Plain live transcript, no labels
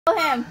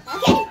him.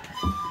 Okay.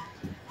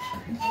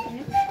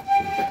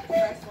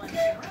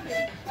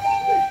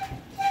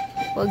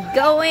 We're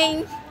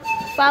going,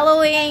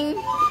 following.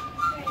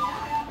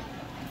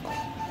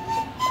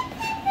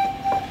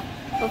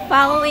 We're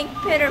following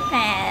Peter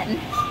Pan.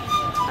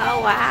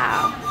 Oh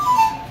wow.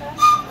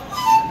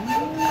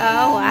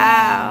 Oh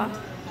wow.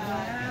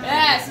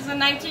 Yeah, this is a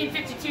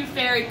 1952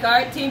 fairy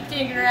cart. Team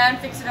thinking around,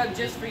 fix it up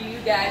just for you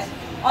guys.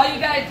 All you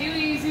gotta do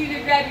is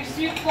either grab your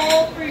soup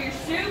bowl for your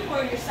soup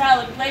or your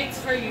salad plates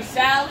for your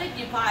salad.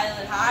 You pile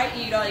it high,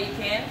 eat all you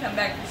can, come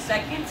back for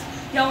seconds.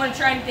 You don't want to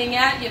try anything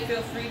out, you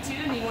feel free to.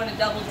 And you want to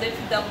double dip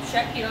and double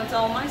check, you don't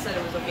tell them I said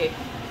it was okay.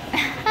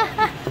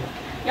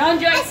 Y'all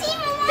enjoy.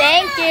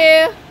 Thank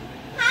you.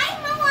 Hi,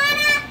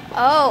 Moana.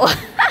 Oh.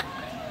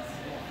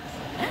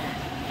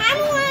 Hi,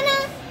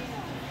 Moana.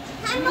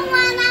 Hi,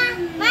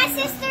 Moana. My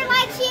sister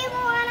likes you,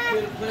 Moana.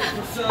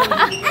 I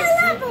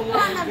love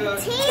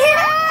Moana.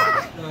 Tina.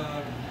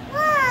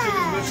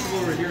 Chicken vegetable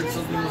over here and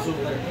something else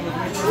over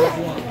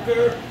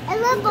there. I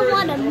love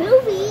Moana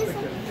movies.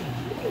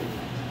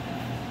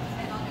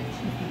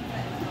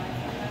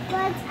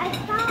 But I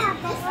thought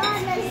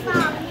Moana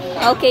saw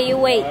me. Okay, you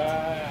wait.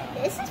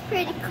 This is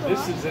pretty cool.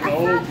 This is an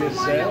old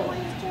Gazelle.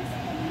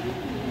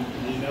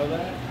 You know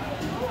that?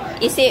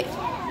 Is it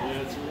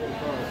Yeah, it's a real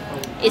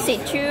car. is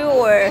it true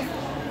or It's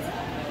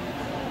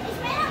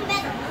made of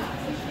metal.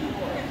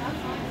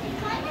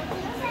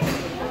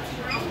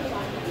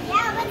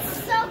 Yeah,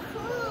 that's so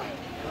cool.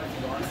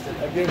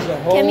 That gives a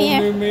whole Come here.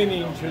 new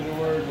meaning to the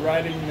word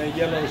riding the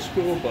yellow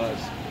school bus.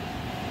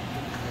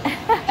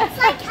 It's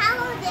like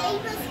Hello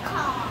Davis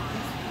car.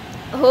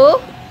 who?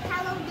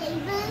 Hello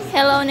Davis.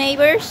 Hello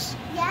neighbors?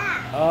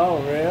 Yeah.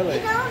 Oh, You really?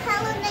 know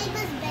Hello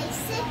Neighbors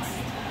Basics?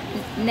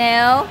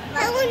 No.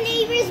 Hello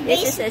Neighbors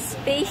This is Basics.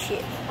 a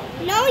spaceship.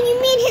 No,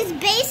 you mean his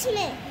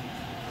basement.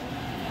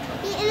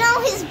 You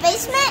know his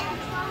basement?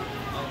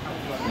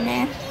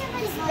 Nah.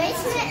 His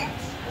basement.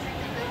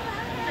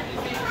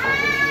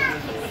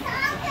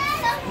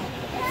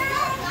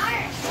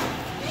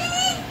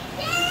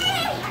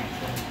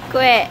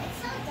 Quit.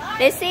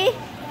 Lissy?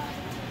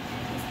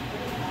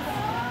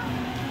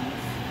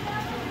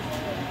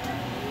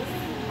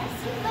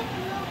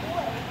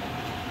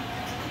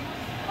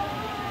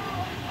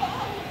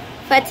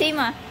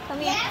 Fatima, come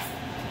here. Yes?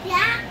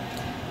 Yeah?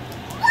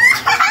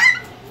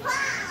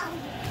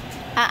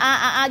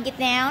 Wow! Get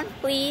down,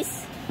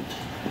 please.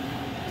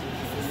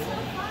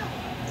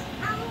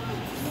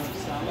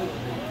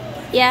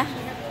 Yeah.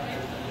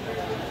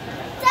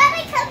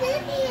 Daddy, come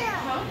in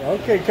here.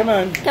 Okay, come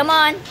on. Come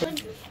on.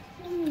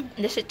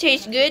 Does it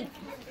taste good?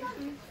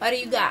 What do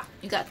you got?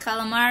 You got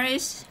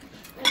calamaris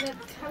I got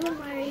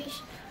calamari.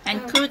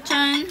 and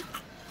crouton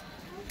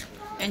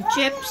and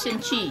chips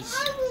and cheese.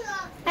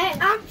 I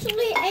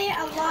actually ate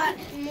a lot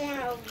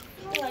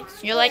more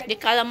of You like the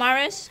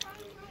calamaris?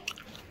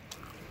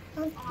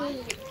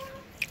 Okay.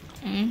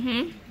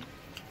 Mm-hmm.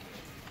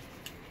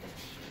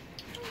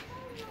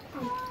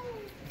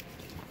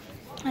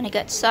 And I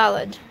got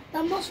salad.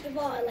 But most of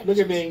all, I like Look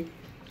at me.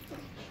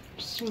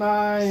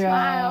 Smile.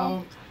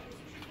 Smile.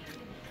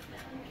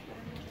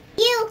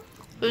 you.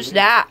 Who's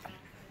that?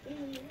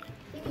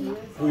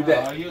 Who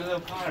that? You little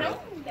pirate.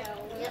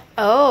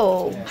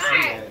 Oh.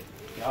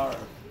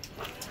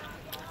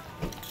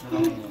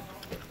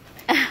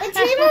 But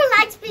Trevor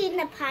likes being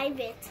a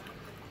pirate.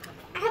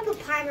 I have a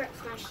pirate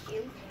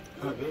costume.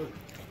 Oh, good.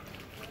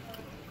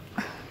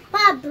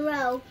 But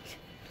broke.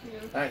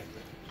 Hey.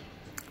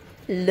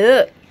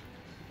 Look.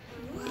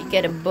 You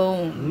get a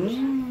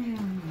bone.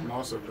 I'm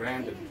also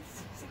branded.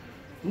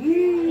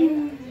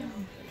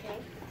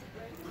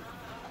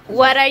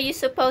 What are you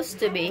supposed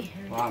to be?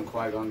 Well, I'm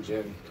Qui-Gon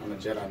Jinn. I'm a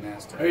Jedi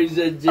Master. He's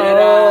a Jedi.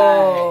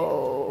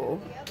 Oh.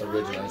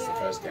 Originally, it's the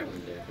first game we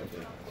did.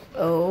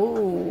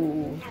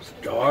 Oh.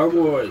 Star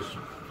Wars.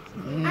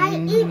 I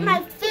eat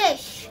my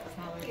fish.